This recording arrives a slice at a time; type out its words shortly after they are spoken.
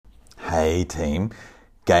A-Team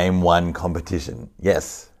Game 1 competition.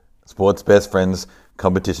 Yes, Sports Best Friends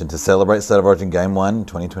competition. To celebrate State of Origin Game 1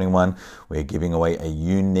 2021, we're giving away a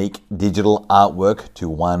unique digital artwork to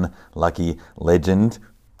one lucky legend.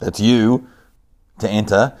 That's you. To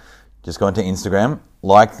enter, just go onto Instagram,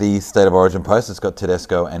 like the State of Origin post. It's got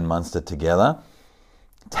Tedesco and Munster together.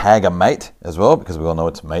 Tag a mate as well, because we all know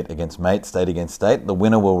it's mate against mate, state against state. The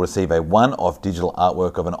winner will receive a one-off digital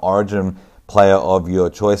artwork of an Origin player of your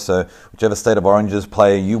choice. So whichever State of Oranges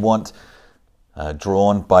player you want,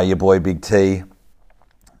 drawn by your boy Big T,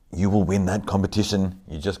 you will win that competition.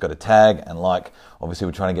 You just got to tag and like. Obviously,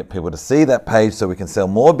 we're trying to get people to see that page so we can sell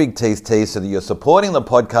more Big T's teas so that you're supporting the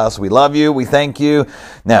podcast. We love you. We thank you.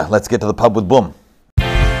 Now, let's get to the pub with Boom.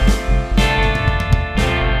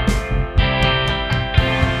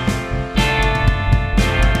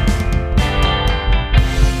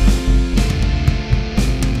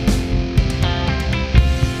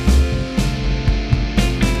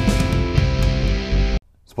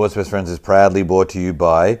 Sports Best Friends is proudly brought to you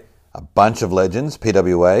by a bunch of legends,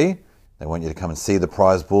 PWA. They want you to come and see the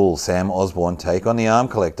prize bull, Sam Osborne, take on the arm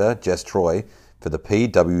collector, Jess Troy, for the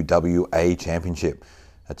PWWA Championship.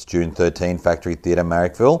 That's June 13, Factory Theatre,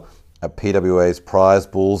 Marrickville, at PWA's prize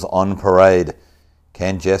bulls on parade.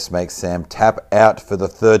 Can Jess make Sam tap out for the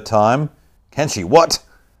third time? Can she? What?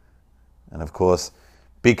 And of course,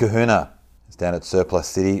 Big Kahuna is down at Surplus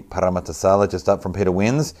City, Parramatta, just up from Peter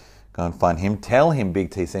Wins. Go and find him. Tell him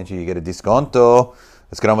Big T sent you. You get a disconto.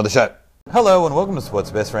 Let's get on with the show. Hello and welcome to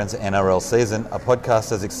Sports Best Friends NRL season, a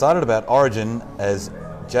podcast as excited about Origin as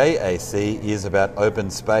JAC is about open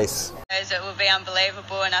space. It will be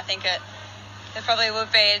unbelievable, and I think it probably would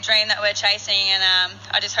be a dream that we're chasing, and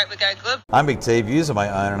I just hope we go good. I'm Big T, views of my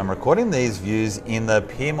own, and I'm recording these views in the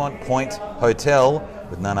Piermont Point Hotel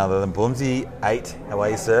with none other than Boomsy 8. How are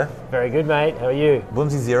you, sir? Very good, mate. How are you?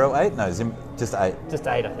 Boomsy 08? No, just 8. Just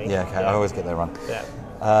 8, I think. Yeah, okay. I always get that wrong. Yeah.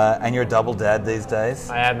 And you're a double dad these days?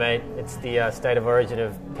 I am, mate. It's the State of Origin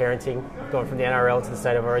of parenting. Gone from the NRL to the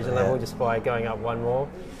State of Origin level just by going up one more.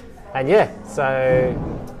 And so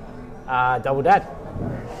double dad.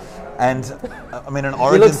 And, I mean, an You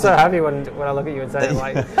Origin... look so happy when I look at you and say,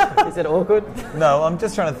 like, is it awkward? No, I'm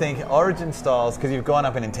just trying to think. Origin styles, because you've gone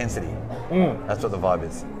up in intensity. That's what the vibe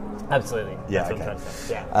is. Absolutely. Yeah, That's okay. what I'm trying to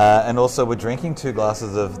say. Yeah. And also, we're drinking 2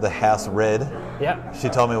 glasses of the House Red. Yep. She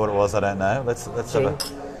told me what it was. I don't know. Let's have a...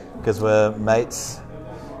 Because we're mates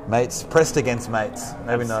pressed against mates.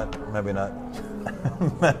 Maybe not.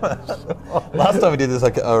 Last time we did this,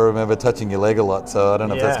 I remember touching your leg a lot. So I don't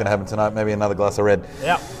know if that's going to happen tonight. Maybe another glass of red.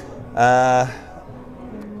 Yeah.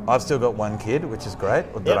 I've still got one kid, which is great,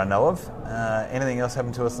 that I know of. Anything else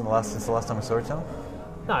happened to us since the last time we saw each other?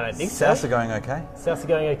 No, I don't think so. Souths are going okay? Souths are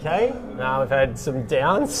going okay. We've had some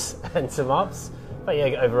downs and some ups. But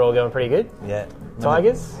yeah, overall going pretty good. Yeah.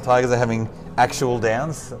 Tigers? Tigers are having actual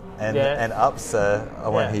downs and ups, so I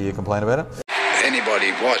won't hear you complain about it. If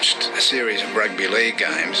anybody watched a series of rugby league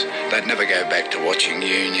games, they'd never go back to watching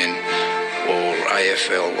Union or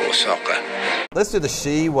AFL or soccer. Let's do the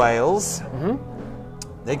She Whales.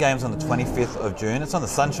 Their game's on the 25th of June. It's on the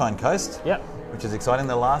Sunshine Coast. Yep. Which is exciting.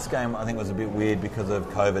 The last game, I think, was a bit weird because of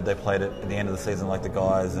COVID. They played it at the end of the season like the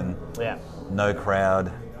guys and no crowd.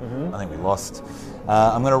 I think we lost.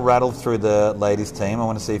 I'm going to rattle through the ladies' team. I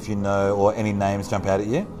want to see if you know or any names jump out at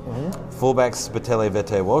you. Fullbacks, Batele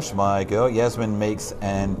Vete Walsh, my girl. Yasmin Meeks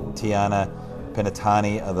and Tiana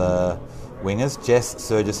Penatani are the wingers. Jess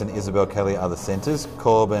Surgis and Isabel Kelly are the centres.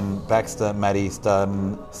 Corbin Baxter, Maddie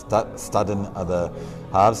Studden are the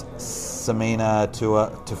halves. Samina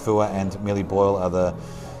Tufua and Millie Boyle are the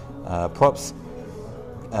props.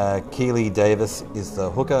 Keely Davis is the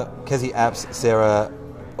hooker. Kezi Apps, Sarah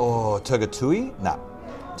Togatuki,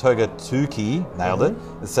 nailed it,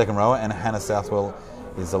 the second rower, and Hannah Southwell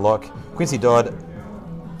is the lock. Quincy Dodd,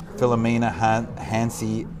 Philomena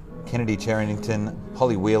Hansey, Kennedy Charrington,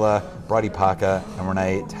 Holly Wheeler, Bridie Parker, and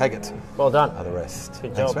Renee Taggart. Well done. Are the rest.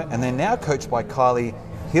 Good Thanks, job. mate. And they're now coached by Kylie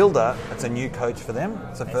Hilda. It's a new coach for them.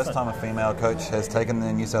 It's the first time a female coach has taken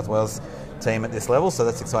the New South Wales team at this level, so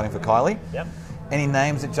that's exciting for Kylie. Yep. Any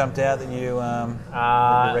names that jumped out that you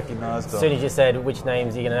recognised? As soon as you said which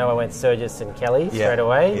names you're going to know, I went Surgis and Kelly straight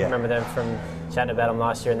away. Yeah. I remember them from chatting about them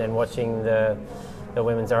last year and then watching the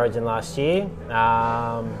Women's Origin last year.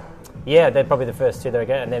 They're probably the first two that I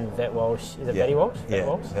get. And then Vet Walsh. Is it Betty Walsh? Vet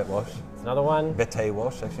Walsh. It's another one. Vete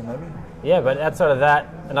Walsh, actually, maybe? Yeah, but outside of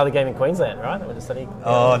that, another game in Queensland, right? That we're just studying.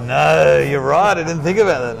 Oh, no, you're right. I didn't think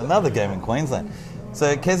about that. Another game in Queensland.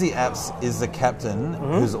 So Kezi Apps is the captain,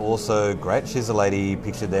 who's also great. She's a lady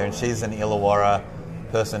pictured there, and she's an Illawarra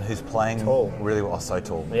person who's playing tall. really well. Oh, so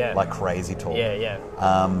tall. Yeah. Like crazy tall. Yeah.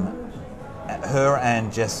 her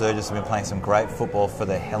and Jess Surgis have been playing some great football for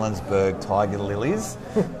the Helensburgh Tiger Lilies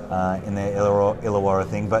in their Illawarra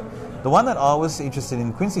thing. But the one that I was interested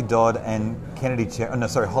in, Quincy Dodd and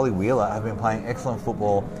Holly Wheeler have been playing excellent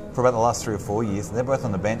football for about the last 3 or 4 years. They're both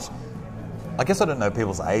on the bench. I guess I don't know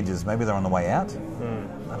people's ages. Maybe they're on the way out.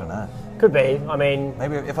 I don't know. Could be. I mean,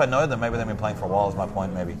 maybe if I know them, maybe they've been playing for a while. Is my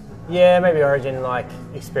point, maybe. Yeah, maybe Origin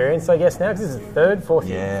experience. I guess now because this is third, fourth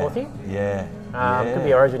year. Yeah. Could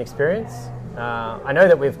be Origin experience. I know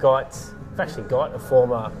that we've actually got a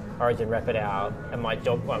former Origin rep at my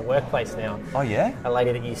workplace now. Oh yeah. A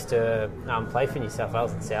lady that used to play for New South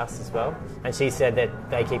Wales and South as well, and she said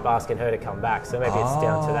that they keep asking her to come back. So maybe it's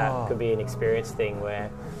down to that. Could be an experience thing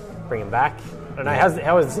where bring them back. I don't know.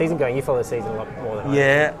 How is the season going? You follow the season a lot more than I do.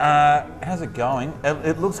 Yeah. How's it going?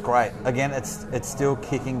 It looks great. Again, it's still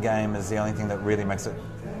kicking game is the only thing that really makes it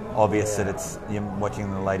obvious that it's you're watching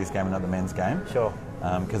the ladies' game and not the men's game. Sure.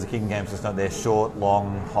 Because the kicking game's just not there. Short,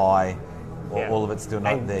 long, high. All of it's still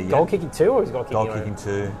not there yet. Goal kicking too, or is goal kicking? Goal kicking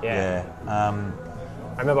too. Yeah.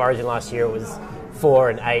 I remember Origin last year. It was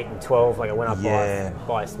 4 and 8 and 12. Like it went up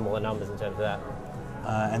by smaller numbers in terms of that.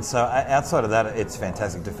 And so outside of that, it's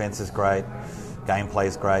fantastic. Defence is great. Gameplay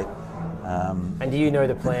is great. And do you know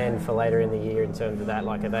the plan for later in the year in terms of that?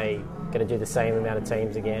 Like, are they going to do the same amount of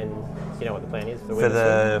teams again? Do you know what the plan is for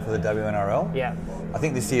the WNRL? Yeah. I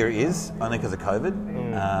think this year is, only because of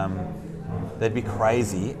COVID. They'd be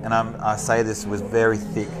crazy, and I say this with very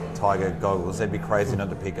thick Tiger goggles, they'd be crazy not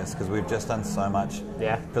to pick us because we've just done so much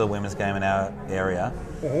for the women's game in our area.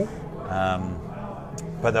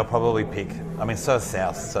 But they'll probably pick, so is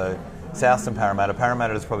South. So South and Parramatta.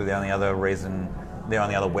 Parramatta is probably the only other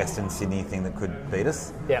Western Sydney thing that could beat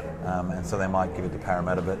us. Yeah. And so they might give it to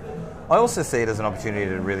Parramatta. But I also see it as an opportunity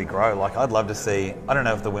to really grow. Like, I'd love to see, I don't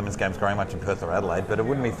know if the women's game's growing much in Perth or Adelaide, but it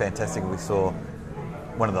wouldn't be fantastic if we saw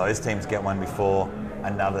one of those teams get one before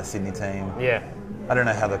another Sydney team. Yeah. I don't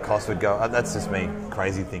know how the cost would go. That's just me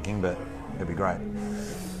crazy thinking, but it'd be great.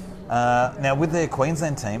 Now, with their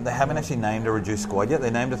Queensland team, they haven't actually named a reduced squad yet.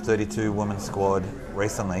 They named a 32-woman squad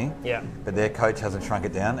recently, but their coach hasn't shrunk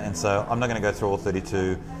it down, and so I'm not going to go through all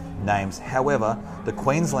 32 names. However, the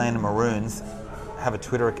Queensland Maroons have a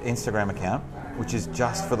Instagram account, which is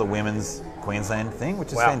just for the women's Queensland thing,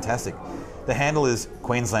 which is fantastic. The handle is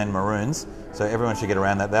Queensland Maroons, so everyone should get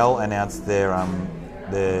around that. They'll announce their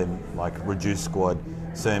reduced squad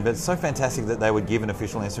soon, but it's so fantastic that they would give an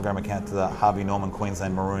official Instagram account to the Harvey Norman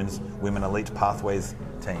Queensland Maroons Women Elite Pathways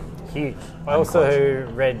team. Huge. I also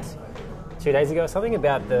read 2 days ago something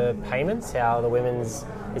about the payments, how the women's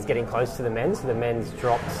is getting close to the men's. So the men's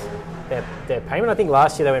dropped their payment. I think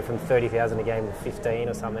last year they went from 30,000 a game to 15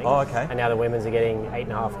 or something. Oh, okay. And now the women's are getting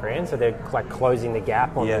 $8,500. So they're like closing the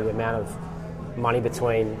gap on the amount of money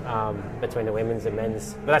between the women's and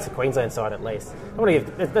men's. But that's the Queensland side at least.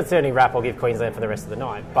 That's the only rap I'll give Queensland for the rest of the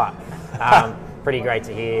night. But pretty great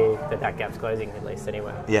to hear that gap's closing at least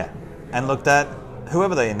anyway. Yeah. And look,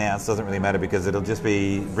 whoever they announce doesn't really matter because it'll just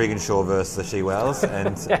be Regan-Shaw versus the She-Whales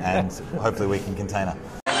and hopefully we can contain her.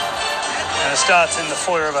 And it starts in the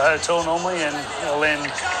foyer of a hotel normally and it'll end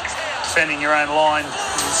defending your own line in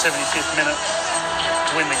the 75th minute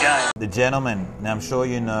to win the game. The gentlemen, now I'm sure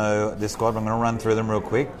you know this squad, but I'm going to run through them real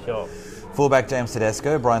quick. Sure. Fullback James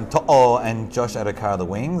Tedesco, Brian To'o and Josh Adokar the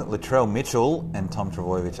wing, Latrell Mitchell and Tom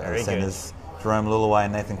Trbojevic as centres, Jerome Lulaway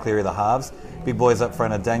and Nathan Cleary the halves. Big boys up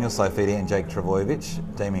front are Daniel Saifiti and Jake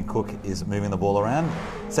Trbojevic. Damien Cook is moving the ball around.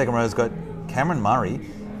 Second row's got Cameron Murray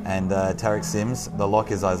and Tarek Sims. The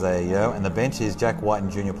lock is Isaiah Yeo. And the bench is Jack White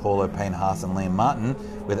and Junior Paulo, Payne Haas and Liam Martin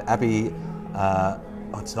with Abby...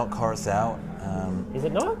 it's not Coruscant. Is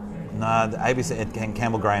it not? No, the ABC and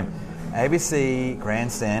Campbell Graham. ABC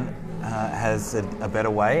Grandstand has a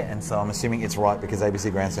better way, and so I'm assuming it's right because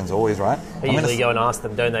ABC Grandstand's always right. They usually go and ask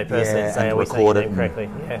them, don't they, personally, and say, are we saying your name correctly?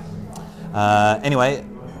 Yeah. Anyway,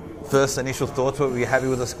 first initial thoughts, were you happy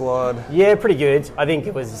with the squad? Yeah, pretty good. I think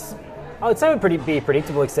I would say it would be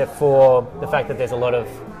predictable except for the fact that there's a lot of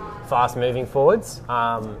fast-moving forwards.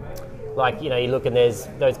 You look and there's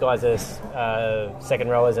those guys are second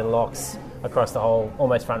rowers and locks across the whole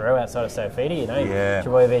almost front row outside of Saifiti,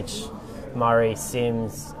 Trbojevic, Murray,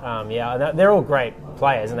 Sims, they're all great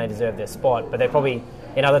players and they deserve their spot, but they're probably,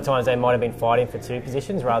 in other times they might have been fighting for 2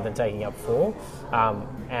 positions rather than taking up 4,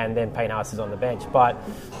 and then Payne Haas is on the bench. But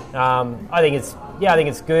I think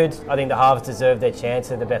it's good. I think the halves deserve their chance.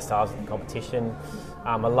 They're the best halves in the competition.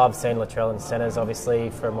 I love seeing Latrell in centres, obviously,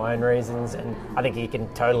 for my own reasons, and I think he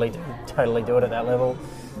can totally do it at that level.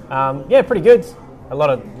 Pretty good. A lot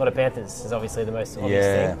of Panthers is obviously the most obvious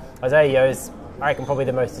thing. Isaiah Yeo's, I reckon, probably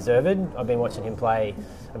the most deserved. I've been watching him play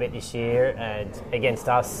a bit this year, and against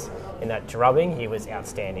us, in that drubbing, he was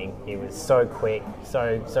outstanding. He was so quick,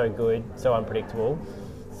 so good, so unpredictable.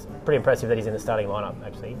 It's pretty impressive that he's in the starting lineup,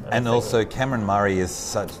 actually. And also, Cameron Murray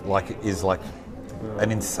is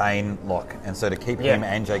an insane lock, and so to keep him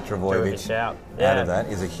and Jake Trbojevic out of that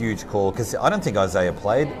is a huge call, because I don't think Isaiah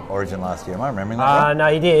played Origin last year. Am I remembering that right?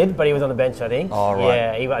 No, he did, but he was on the bench, I think. Oh,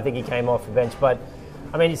 right. Yeah, I think he came off the bench, but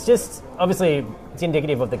I mean, it's just, obviously, it's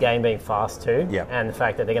indicative of the game being fast too, and the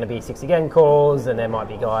fact that they're going to be 60-game calls, and there might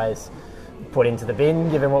be guys put into the bin,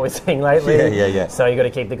 given what we're seeing lately. Yeah. So you've got to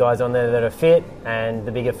keep the guys on there that are fit, and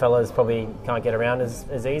the bigger fellas probably can't get around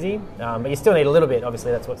as easy. But you still need a little bit.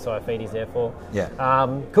 Obviously, that's what Saifiti's there for.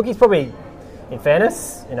 Cookie's probably, in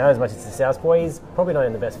fairness, as much as the Southpaw, he's probably not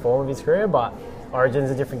in the best form of his career, but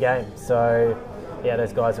Origin's a different game. So, yeah,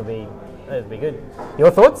 those guys will be good.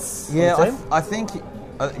 Your thoughts? Yeah, I think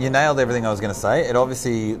you nailed everything I was going to say. It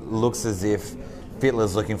obviously looks as if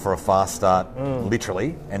Fittler's looking for a fast start,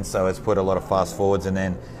 literally, and so it's put a lot of fast forwards, and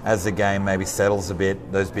then as the game maybe settles a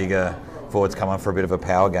bit, those bigger forwards come on for a bit of a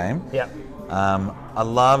power game. Yeah. I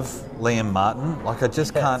love Liam Martin. Like, I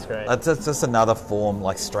just can't... It's just another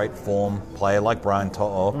straight form player like Brian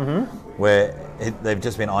To'o, where they've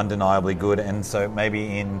just been undeniably good, and so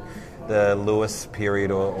maybe in the Lewis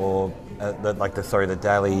period or the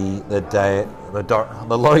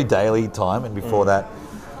Laurie Daly time, and before that,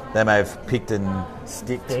 they may have picked and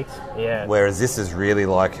sticked. Whereas this is really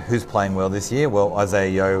like, who's playing well this year? Well, Isaiah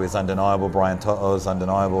Yeo is undeniable, Brian To'o is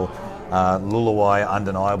undeniable, Luluwai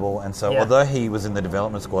undeniable, and so although he was in the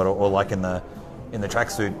development squad or like in the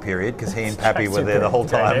tracksuit period, because he and Pappy were there the whole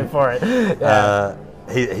time,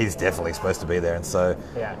 he's definitely supposed to be there, and so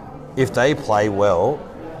if they play well,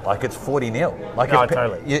 like, it's 40-0. Like,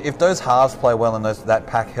 totally. If those halves play well and that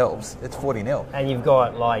pack helps, it's 40-0. And you've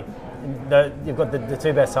got the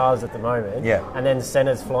two best halves at the moment, and then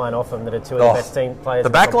centres flying off them that are two of the best team players. The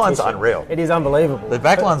backline's unreal. It is unbelievable. The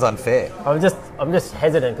backline's unfair. I'm just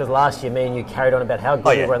hesitant because last year me and you carried on about how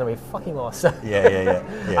good we were, and then we fucking lost.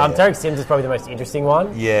 Tariq Sims is probably the most interesting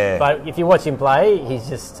one. Yeah. But if you watch him play, he's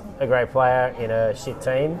just a great player in a shit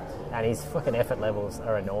team, and his fucking effort levels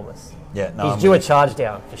are enormous. Yeah, no, he's due a charge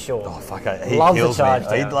down for sure. Oh fuck! He loves the charge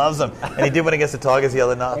down. He loves them, and he did one against the Tigers the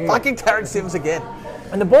other night. Fucking Tariq Sims again.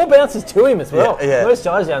 And the ball bounces to him as well. Most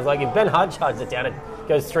charge downs, like if Ben Hunt charges it down, it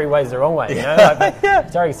goes three ways the wrong way.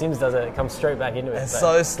 Tariq Sims does it comes straight back into it. It's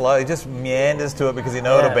so slow. He just meanders to it because you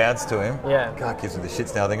know it'll bounce to him. God, gives me the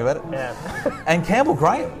shits now. Think about it. And Campbell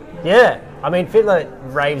Graham. I mean, Fittler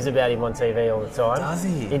raves about him on TV all the time. Does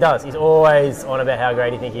he? He does. He's always on about how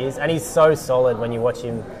great he thinks he is, and he's so solid when you watch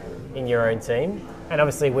him in your own team. And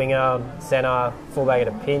obviously, winger, centre, fullback at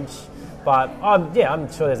a pinch. But I'm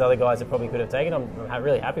sure there's other guys that probably could have taken. I'm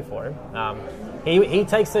really happy for him. He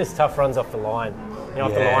takes those tough runs off the line.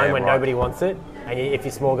 Off the line when nobody wants it. And if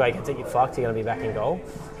your small guy gets it, you're fucked. You're going to be back in goal.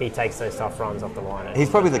 He takes those tough runs off the line. He's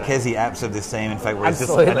probably the Kezi Apps of this team, in fact, where he's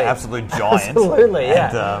just an absolute giant. Absolutely,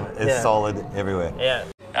 and is solid everywhere. Yeah.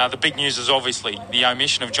 The big news is obviously the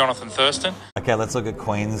omission of Jonathan Thurston. Okay, let's look at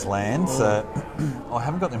Queensland. So, I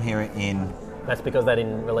haven't got them here in... That's because they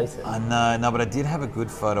didn't release it. No, but I did have a good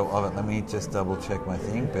photo of it. Let me just double check my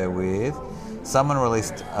thing. Bear with. Someone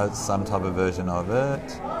released some type of version of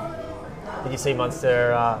it. Did you see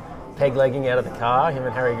Munster peg-legging out of the car, him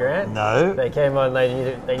and Harry Grant? No. They came on,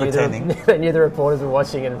 they knew the reporters were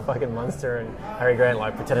watching, and fucking Munster and Harry Grant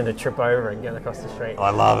pretending to trip over and get across the street.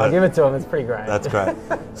 I love it. I'll give it to them, it's pretty great. That's great.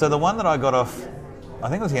 So the one that I got off, I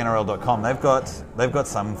think it was the NRL.com, they've got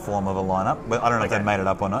some form of a lineup, but I don't know if they've made it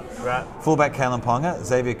up or not. Right. Fullback Kalen Ponga,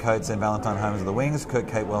 Xavier Coates and Valentine Holmes are the wings, Kurt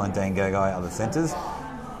Capewell and Dane Gagai are the centres.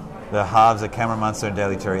 The halves are Cameron Munster and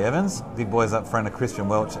Daly Cherry Evans. Big boys up front are Christian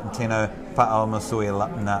Welch and Tino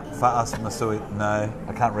Fa'asuamaleaui. No,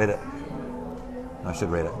 I can't read it. No, I should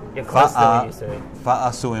read it. You're close to what you say.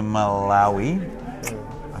 Fa'asuamaleaui.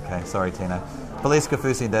 Okay, sorry, Tino. Felice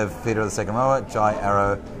Kafusi and Dave Peter are the second rower. Jai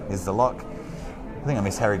Arrow is the lock. I think I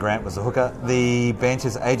missed Harry Grant was the hooker. The bench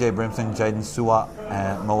is AJ Brimson, Jaden Sua,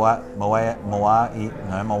 and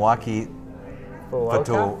Mawaki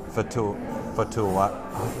Fatua.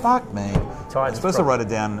 Fuck me. I'm supposed to write it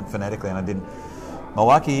down phonetically and I didn't.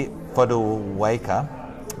 Mawaki Faduweka,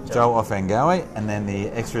 Joe Offengawe, and then the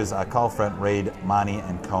extras are Cole Front, Reed, Marnie,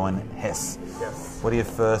 and Cohen Hess. Yes. What are your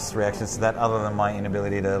first reactions to that, other than my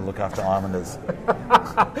inability to look after Islanders?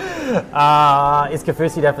 Is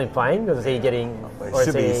Kafusi definitely playing? Because is he getting...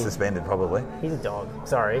 Should be suspended, probably. He's a dog.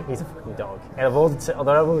 Sorry, he's a fucking dog. And of all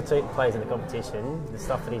the players in the competition, the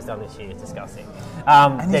stuff that he's done this year is disgusting.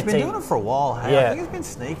 And he's been doing it for a while. Hey? I think he's been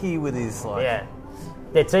sneaky with his...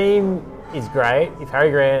 Their team is great. If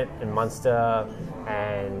Harry Grant and Munster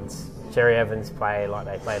and Cherry Evans play like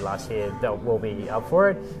they played last year, we'll be up for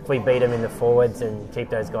it. If we beat them in the forwards and keep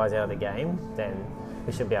those guys out of the game, then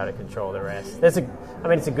we should be able to control the rest. It's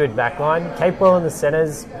a good back line. Capewell in the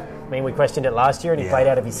centres. I mean, we questioned it last year and he played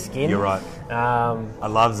out of his skin. You're right. I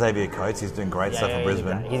love Xavier Coates. He's doing great stuff in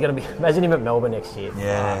Brisbane. He's going to be... Imagine him at Melbourne next year.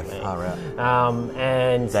 Yeah, far out.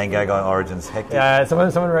 And... Dane Gagai Origin's hectic.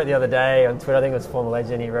 Someone wrote the other day on Twitter, I think it was Former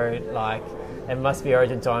Legend, he wrote, like, it must be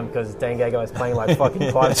Origin time because Dane Gagai is playing like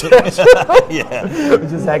fucking Christchurch. Yeah.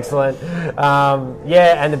 Which is excellent.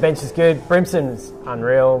 And the bench is good. Brimson's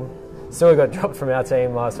unreal. Still got dropped from our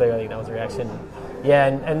team last week. I think that was a reaction. Yeah,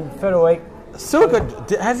 and third of the week...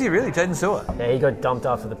 Has he really? Jaden Sewer? Yeah, he got dumped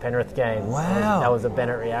after the Penrith game. Wow. That was a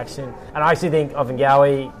Bennett reaction. And I actually think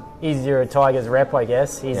Ovengawi is your Tigers rep, I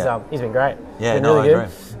guess. He's been great. Yeah, been really good.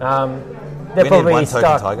 We need one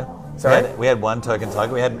token Tiger. Sorry? We had one token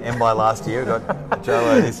Tiger. We had Mbai last year. We got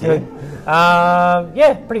Joe this year.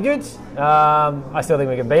 Pretty good. I still think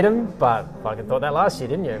we can beat them, but I fucking thought that last year,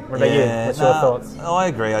 didn't you? What about you? What's your thoughts? I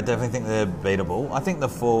agree. I definitely think they're beatable. I think the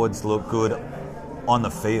forwards look good on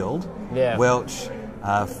the field. Yeah. Welch,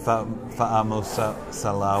 Fa'amusa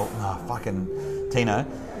Salau, fucking Tino.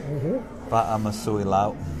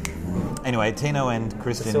 Fa'amusuilau. Anyway, Tino and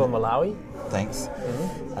Christian. Sua Malawi. Thanks.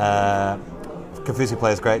 Kafusi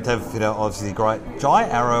plays great. David Fido obviously great. Jai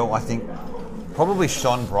Arrow, I think, probably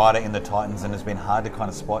shone brighter in the Titans and has been hard to kind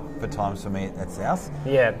of spot for times for me at South.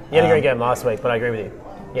 Yeah, he had a great game last week, but I agree with you.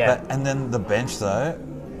 Yeah. And then the bench, though,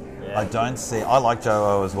 I don't see... I like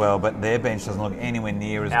Joe as well, but their bench doesn't look anywhere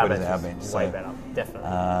near as good as our bench. Way better, definitely.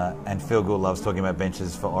 And Phil Gould loves talking about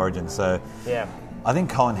benches for Origin, so... Yeah. I think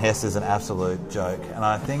Cohen Hess is an absolute joke, and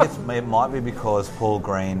I think it might be because Paul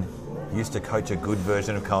Green used to coach a good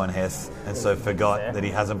version of Cohen Hess and so forgot that he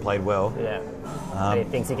hasn't played well. Yeah. And he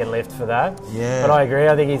thinks he can lift for that. Yeah. But I agree.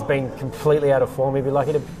 I think he's been completely out of form. He'd be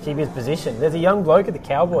lucky to keep his position. There's a young bloke at the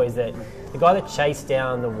Cowboys the guy that chased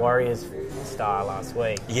down the Warriors star last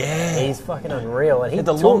week. Yeah. He's fucking unreal. And he had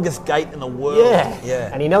the longest gate in the world. Yeah.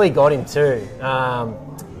 And he nearly got him too.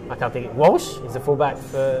 I can't think. Walsh is the fullback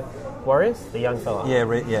for Warriors, the young fella.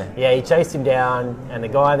 Yeah, he chased him down, and the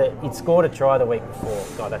guy that he'd scored a try the week before.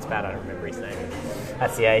 God, that's bad. I don't remember his name.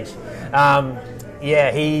 That's the age.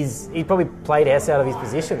 He probably played Hess out of his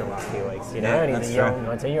position the last few weeks, you know, and he's a young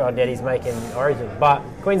 19-year-old yet he's making Origin. But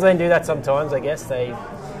Queensland do that sometimes, I guess. They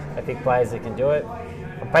pick players that can do it.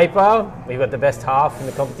 On paper, we've got the best half in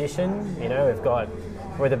the competition. You know,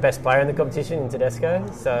 we're the best player in the competition in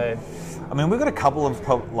Tedesco. So, I mean, we've got a couple of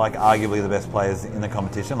arguably the best players in the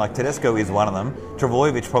competition. Like Tedesco is one of them.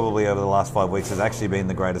 Travojevic probably over the last 5 weeks has actually been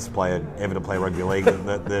the greatest player ever to play rugby league.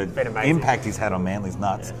 The impact he's had on Manly's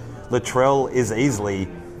nuts. Yeah. Latrell is easily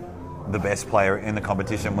the best player in the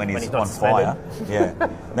competition when he's on fire. Yeah.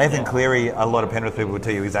 Nathan Cleary, a lot of Penrith people would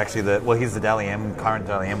tell you, he's actually he's the current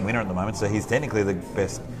Dally M winner at the moment, so he's technically the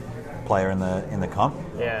best player in the comp.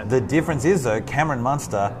 Yeah. The difference is though, Cameron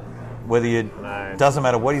Munster, doesn't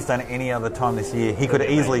matter what he's done any other time this year, he could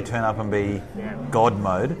easily turn up and be God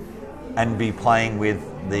mode and be playing with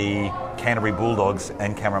the Canterbury Bulldogs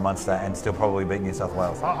and Cameron Munster and still probably beat New South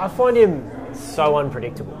Wales. I find him so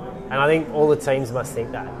unpredictable. And I think all the teams must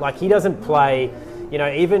think that. Like, he doesn't play, you know,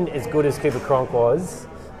 even as good as Cooper Cronk was,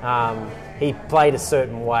 he played a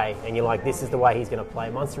certain way. And you're like, this is the way he's going to play.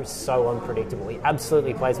 Munster is so unpredictable. He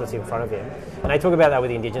absolutely plays what's in front of him. And they talk about that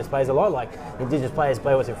with the Indigenous players a lot. Like, Indigenous players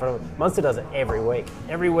play what's in front of him. Munster does it every week.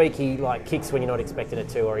 Every week he, kicks when you're not expecting it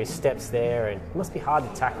to, or he steps there. And it must be hard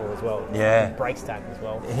to tackle as well. Yeah. He breaks tackle as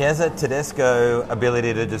well. He has a Tedesco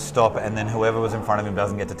ability to just stop, and then whoever was in front of him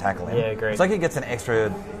doesn't get to tackle him. Yeah, agreed. It's like he gets an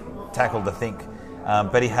extra tackle to think.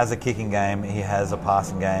 But he has a kicking game, he has a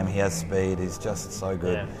passing game, he has speed, he's just so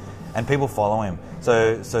good. Yeah. And people follow him.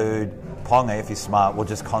 So Ponga, if he's smart, will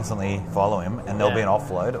just constantly follow him and there'll be an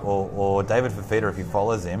offload. Or David Fifita, if he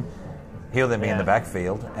follows him, he'll then be in the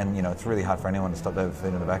backfield. And, you know, it's really hard for anyone to stop David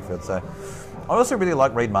Fifita in the backfield. So I also really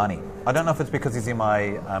like Reid Marnie. I don't know if it's because he's in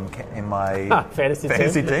my fantasy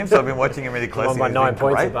team, so I've been watching him really closely. On my 9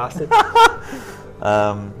 points, you bastard.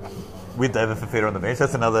 With David Fifita on the bench.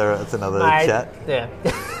 That's another chat. Yeah.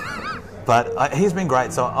 But he's been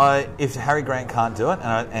great. So if Harry Grant can't do it,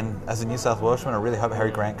 and as a New South Welshman, I really hope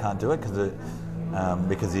Harry Grant can't do it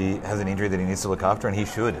because he has an injury that he needs to look after, and he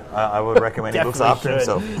should. I would recommend he looks after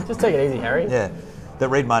himself. Just take it easy, Harry. Yeah. That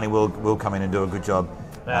Reid Marnie will come in and do a good job,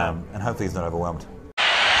 and hopefully he's not overwhelmed.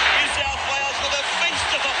 New South Wales with a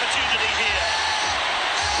feast of opportunity here.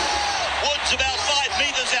 Woods about 5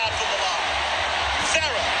 metres out from the line.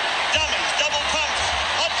 Farah, dummies, double pumps.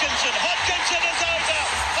 Hodkinson is over.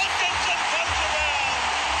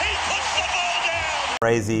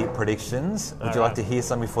 crazy predictions. Would you right. like to hear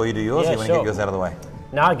some before you do yours? Yeah, or you want to sure. get yours out of the way?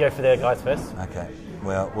 No, go for the guys first. Okay.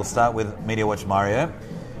 Well, we'll start with Media Watch Mario.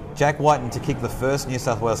 Jack Whiten to kick the first New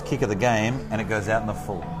South Wales kick of the game, and it goes out in the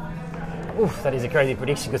full. Oof, that is a crazy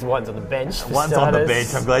prediction because Whiten's on the bench. for One's on the starters.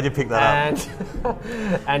 bench. I'm glad you picked that up.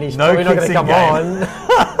 And he's No probably not going to kicks in come game.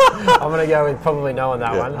 on. I'm going to go with probably no on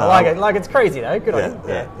that one. I like it. Like, it's crazy though. Good on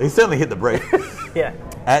him. He certainly hit the brief. Yeah.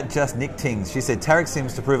 At Just Nick Tings, she said, Tarek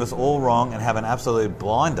seems to prove us all wrong and have an absolute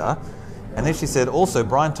blinder. And then she said, also,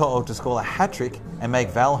 Brian To'o to score a hat-trick and make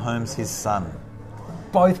Val Holmes his son.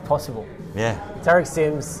 Both possible. Yeah. Tarek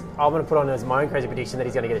Sims, I'm going to put on as my own crazy prediction that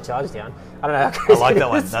he's going to get a charge down. I don't know how crazy I like it that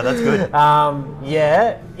one. is. No, that's good.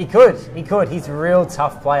 Yeah, he could. He's a real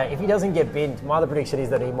tough player. If he doesn't get binned, my other prediction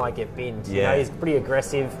is that he might get binned. You Yeah. know, he's pretty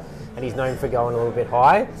aggressive and he's known for going a little bit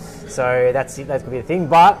high. So that's going to be the thing.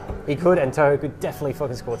 But he could, and To'o could definitely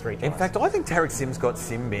fucking score 3 tries. In fact, I think Tarek Sims got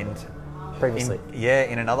sim-binned. previously.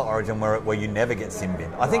 In another Origin where you never get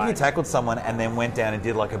sim-binned. I think he Right. tackled someone and then went down and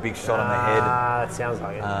did like a big shot on the head. That sounds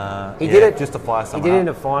like it. He yeah, did it just to fire someone He did it up. in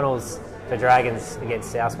the finals for Dragons against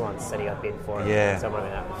South once, and he got bid for it. Yeah. Something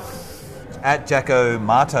like that. At Jacko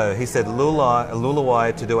Mato, he said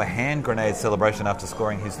Luluwai to do a hand grenade celebration after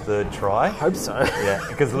scoring his third try. Hope so. Yeah,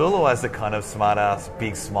 because Luluwai's the kind of smart-ass,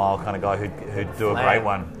 big smile kind of guy who'd do a Flair. great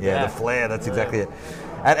one. Yeah, Yeah. the flair, that's exactly it.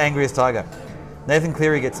 At Angriest Tiger, Nathan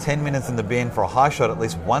Cleary gets 10 minutes in the bin for a high shot at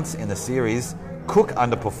least once in the series. Cook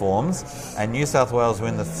underperforms, and New South Wales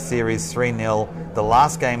win the series 3-0. The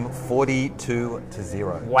last game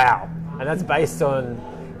 42-0. Wow. And that's based on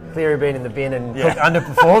Cleary being in the bin and Cook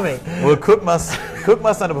underperforming. Well, Cook must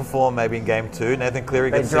underperform maybe in game 2. Nathan Cleary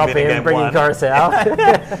They gets drop in game him, bring in 1.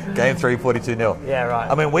 Coruscant. Game 3, 42-0. Yeah, right.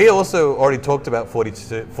 I mean, we also already talked about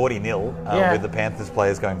 40-0 Yeah. with the Panthers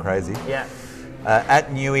players going crazy. Yeah. At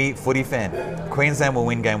Newey Footy Fan, Queensland will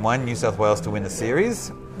win game 1, New South Wales to win the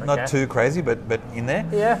series. Not Okay. too crazy, but in there.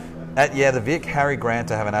 Yeah. At the Vic, Harry Grant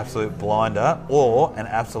to have an absolute blinder or an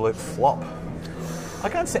absolute flop. I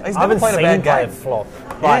can't see. He's I never haven't played a seen bad him play a game. flop.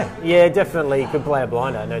 But yeah, definitely could play a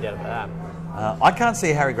blinder, no doubt about that. I can't see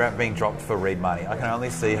Harry Grant being dropped for Reed Money. I can only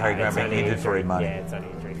see Harry Grant It's being only injured for Reed Money. Yeah, it's only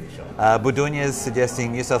injury for sure. Budunya's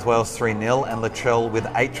suggesting New South Wales 3-0 and Latrell with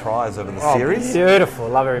 8 tries over the Oh, series. beautiful.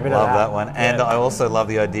 Love every bit Love of that. that one. And Yeah. I also love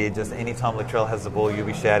the idea, just anytime Latrell has the ball, you'll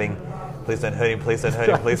be shouting, please don't hurt him, please don't hurt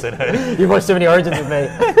him, please don't hurt him. You've watched too many Origins with me.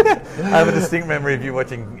 I have a distinct memory of you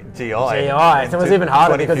watching GI. GI. So it was even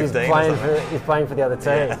harder because he's 2015 or something. playing for the other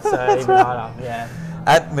team. So even harder. Yeah.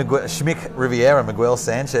 At Schmick Riviera, Miguel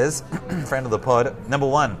Sanchez, friend of the pod, number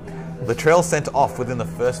 1, Latrell sent off within the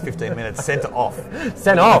first 15 minutes. Sent off.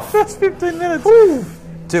 Sent off. First 15 minutes.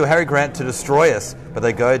 2, Harry Grant to destroy us, but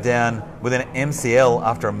they go down with an MCL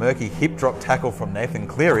after a murky hip drop tackle from Nathan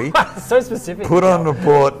Cleary. So specific. Put on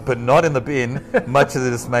report, but not in the bin, much to the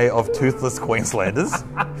dismay of toothless Queenslanders.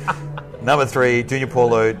 Number 3, Junior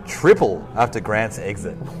Paulo triple after Grant's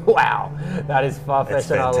exit. Wow. That is far-fetched,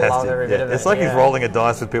 It's and I fantastic. love every bit Yeah, of it. it's like he's Yeah. rolling a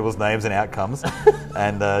dice with people's names and outcomes,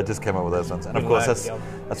 and just came up with those ones. And of Good course, work, that's Gil.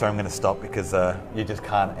 where I'm going to stop because you just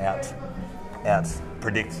can't out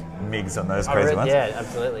predict MIGs on those I crazy read- ones. Yeah,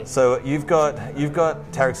 absolutely. So you've got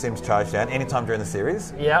Tarek Sims charged down anytime during the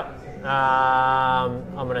series. Yep. I'm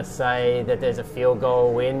going to say that there's a field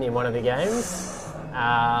goal win in one of the games.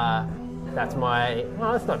 That's my.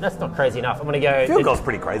 Well, that's not crazy enough. I'm going to go. Field goal's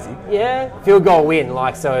pretty crazy. Yeah, field goal win,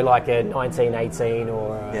 like a 19-18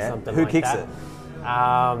 or Yeah. something Who like kicks that.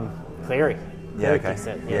 it? Cleary. Yeah, Cleary okay. kicks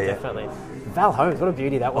it. Yeah, Yeah, yeah. definitely. Val Holmes, what a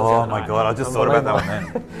beauty that was. the Oh other my night. God, I just thought about that one then.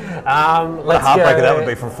 Unbelievable. What a Let's heartbreaker go- that would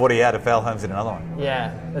be from 40 out if Val Holmes did another one.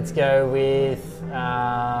 Yeah, let's go with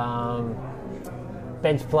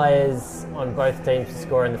bench players on both teams to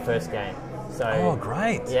score in the first game. So, Oh,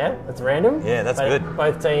 great. yeah, that's random. Yeah, that's But good.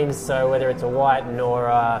 Both teams, so whether it's a Whiten or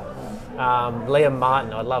Liam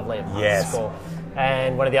Martin, I'd love Liam Martin Yes. to score.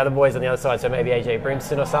 And one of the other boys on the other side, so maybe AJ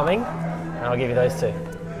Brimson or something, and I'll give you those two.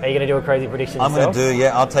 Are you going to do a crazy prediction I'm yourself? going to do,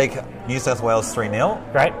 I'll take New South Wales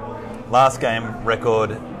 3-0. Great. Last game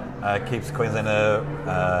record keeps Queensland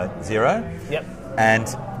 0. Yep.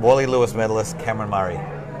 And Wally Lewis medalist Cameron Murray.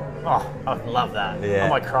 Oh, I love that. Yeah. I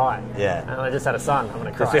might cry. Yeah. And I just had a son. I'm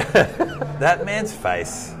going to cry. That man's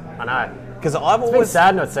face. I know. Because I've It's been always...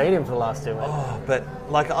 sad not seeing him for the last 2 weeks. But,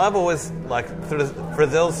 I've always...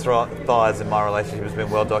 Frizzell's thighs in my relationship has been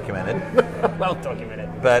well documented. Well documented.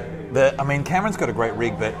 But, Cameron's got a great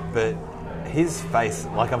rig, but his face...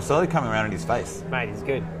 I'm slowly coming around in his face. Mate, he's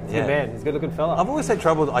good. He's a Yeah. good man. He's a good-looking fella. I've always had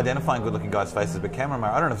trouble identifying good-looking guys' faces, but Cameron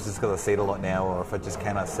Murray, I don't know if it's just because I see it a lot now or if I just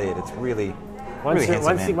cannot see it. It's really, really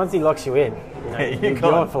handsome man. Once he locks you in, Yeah, you're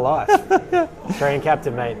got on it. for life. Australian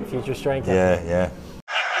captain, mate. Future Australian captain. Yeah.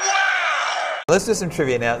 Let's do some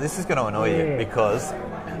trivia now. This is going to annoy you because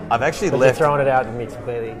I've actually But left. you're throwing it out to me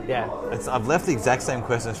completely. Yeah. I've left the exact same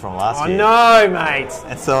questions from last Oh year. no, mate!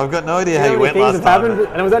 And so I've got no idea how So you many went things last have time. happened,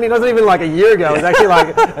 and it wasn't even like a year ago. It was actually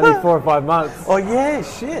like only 4 or 5 months. Oh yeah,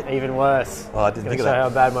 shit. Even worse. Oh, I didn't think of Show that. how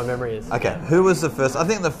bad my memory is. Okay, who was the first? I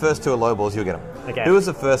think the first two are low balls. You'll get them. Okay. Who was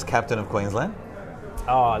the first captain of Queensland?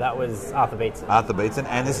 Oh, that was Arthur Beetson. Arthur Beetson.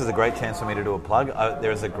 And this is a great chance for me to do a plug.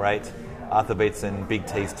 There is a great Arthur Beetson Big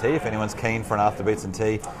T's tea. If anyone's keen for an Arthur Beetson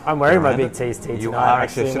tea, I'm wearing my around Big it. T's tea You tonight, are actually. I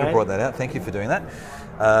actually, should have mate. brought that out. Thank you for doing that.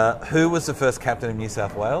 Who was the first captain of New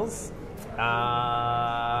South Wales? It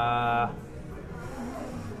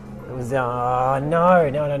was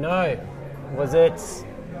no. Was it?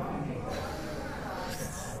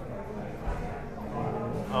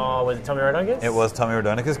 Oh, was it Tommy Rodongus? It was Tommy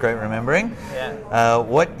Rodonicus. Great remembering. Yeah.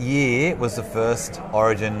 What year was the first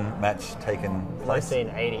Origin match taken place?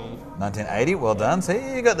 1980. 1980. Well done.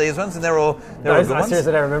 See, you got these ones, and they're all Those, good I ones.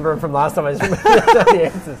 seriously don't remember them from last time. I just remember the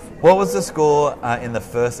answers. What was the score in the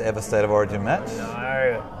first ever State of Origin match?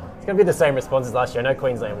 No. It's going to be the same response as last year. I know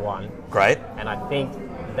Queensland won, Great. and I think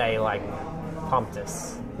they, pumped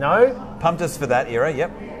us. No? Pumped us for that era, yep.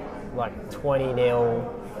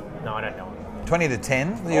 20-0. No, I don't know. 20 to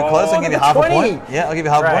 10. You're Oh, close. I'll give you number half 20. a point. Yeah, I'll give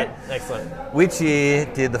you half a Right, point. excellent. Which year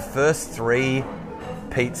did the first 3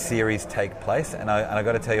 Pete series take place? And I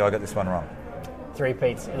got to tell you, I got this one wrong. 3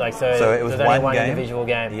 Peats. So it was there's only one game. individual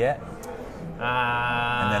game. Yeah.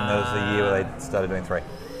 And then there was the year where they started doing 3.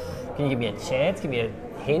 Can you give me a chance? Give me a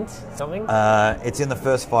hint? Something? It's in the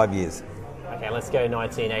first 5 years. Okay, let's go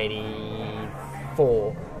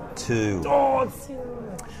 1984. 2. Oh,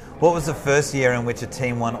 What was the first year in which a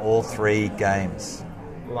team won all 3 games?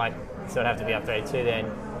 so it'd have to be up to 82 then.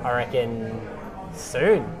 I reckon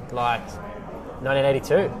soon.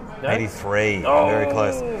 1982. No? 83. Oh. Very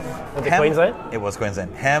close. Was it Queensland? It was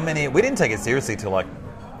Queensland. How many? We didn't take it seriously till the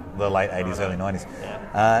late 80s, early 90s.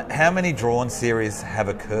 Yeah. How many drawn series have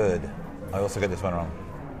occurred? I also got this one wrong.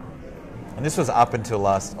 And this was up until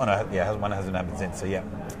last. Oh no, yeah, one hasn't happened since. So yeah,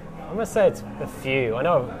 I'm going to say it's a few. I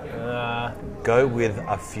know. go with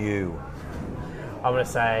a few. I'm going to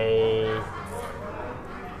say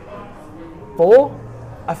 4.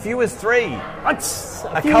 A few is 3. What?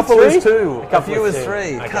 A couple is 2. A few is 2. 3.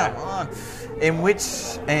 Okay. Come on. In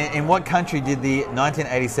what country did the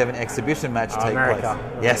 1987 exhibition match take America.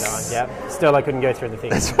 place? Yes. Yep. Still, I couldn't go through the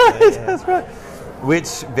thing. That's right. That's right.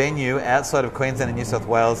 Which venue outside of Queensland and New South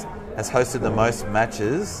Wales has hosted the most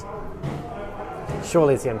matches?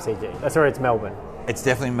 Surely it's the MCG. That's where it's Melbourne. It's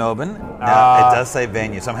definitely Melbourne. Now, it does say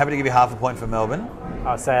venue, so I'm happy to give you half a point for Melbourne.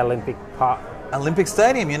 I'll say Olympic Park. Olympic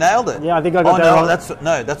Stadium, you nailed it. Yeah, I think I got that no, wrong. that's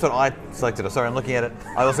what I selected. Sorry, I'm looking at it.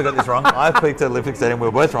 I also got this wrong. I picked Olympic Stadium. We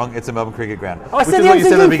were both wrong. It's a Melbourne Cricket Ground. I which said is the what you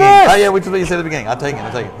said at the MCG beginning. first. Oh yeah, which is what you said at the beginning. I'll take it.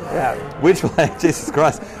 Yeah. Which player? Jesus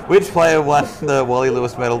Christ. Which player won the Wally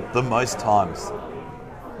Lewis medal the most times?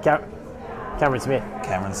 Cameron Smith.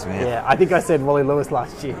 Cameron Smith. Yeah, I think I said Wally Lewis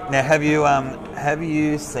last year. Now, have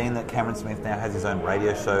you seen that Cameron Smith now has his own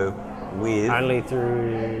radio show with Only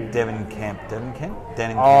through. Devon Camp?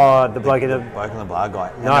 Oh, the bloke in the. Bloke in the bar guy.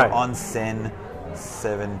 And No. they're on Sen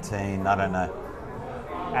 17. I don't know.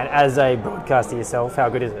 And as a broadcaster yourself, how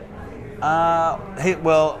good is it? I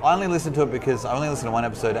only listened to it because I only listened to one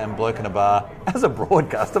episode and Bloke in a Bar as a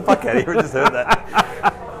broadcaster. Fuck out of here, I just heard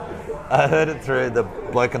that. I heard it through the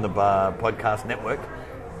Bloke in the Bar podcast network.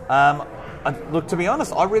 Look, to be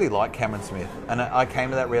honest, I really like Cameron Smith, and I came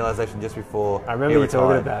to that realisation just before I remember he you retired.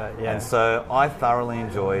 talking about it, yeah. And so I thoroughly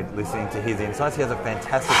enjoyed listening to his insights. He has a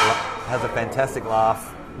fantastic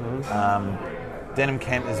laugh. Mm-hmm. Denham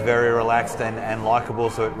Kemp is very relaxed and likeable,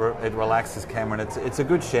 so it relaxes Cameron. It's a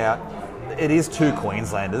good shout. It is 2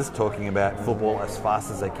 Queenslanders talking about football as fast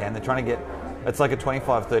as they can. They're trying to get. It's like a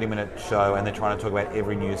 25, 30-minute show, and they're trying to talk about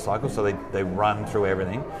every news cycle, so they run through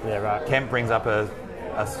everything. Yeah, right. Kemp brings up a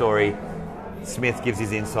story, Smith gives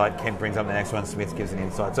his insight, Kemp brings up the next one, Smith gives an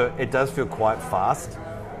insight. So it does feel quite fast,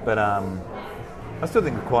 but I still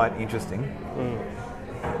think it's quite interesting.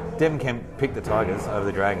 Devon Kemp picked the Tigers over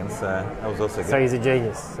the Dragons, so that was also good. So he's a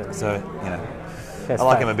genius. So, That's I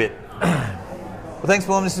like fair. him a bit. Well, thanks,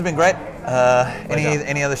 Paul. This has been great.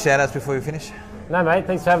 Any other shout-outs before we finish? No, mate,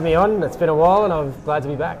 thanks for having me on. It's been a while, and I'm glad to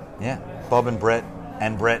be back. Yeah. Bob and Brett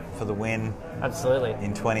for the win Absolutely.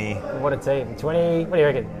 in 20 What a team. 20, what do you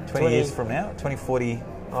reckon? 20 years from now? 2045?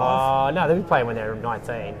 Oh, no, they'll be playing when they're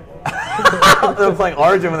 19. They were playing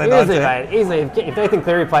Origin when they're 19. Easily, mate. Easily. If Nathan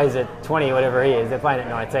Cleary plays at 20, whatever he is, they're playing at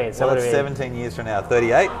 19. So Well, what it's do we- 17 years from now.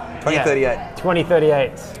 38? 2038. Yeah,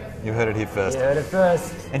 2038. You heard it here first. You heard it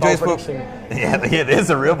first. Enjoy your Bold sport. prediction. Yeah, there's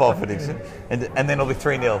a real bold prediction. And then it'll be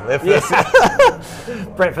 3-0. Their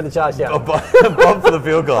first. Brent for the charge down. Bob for the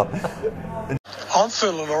field goal. I'm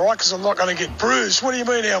feeling all right because I'm not going to get bruised. What do you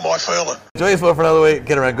mean, how am I feeling? Enjoy your sport for another week.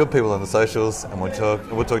 Get around good people on the socials, and we'll talk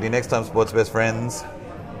to you next time. Sports Best Friends.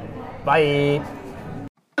 Bye.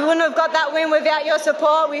 We wouldn't have got that win without your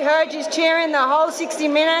support. We heard you cheering the whole 60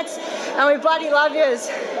 minutes, and we bloody love yous.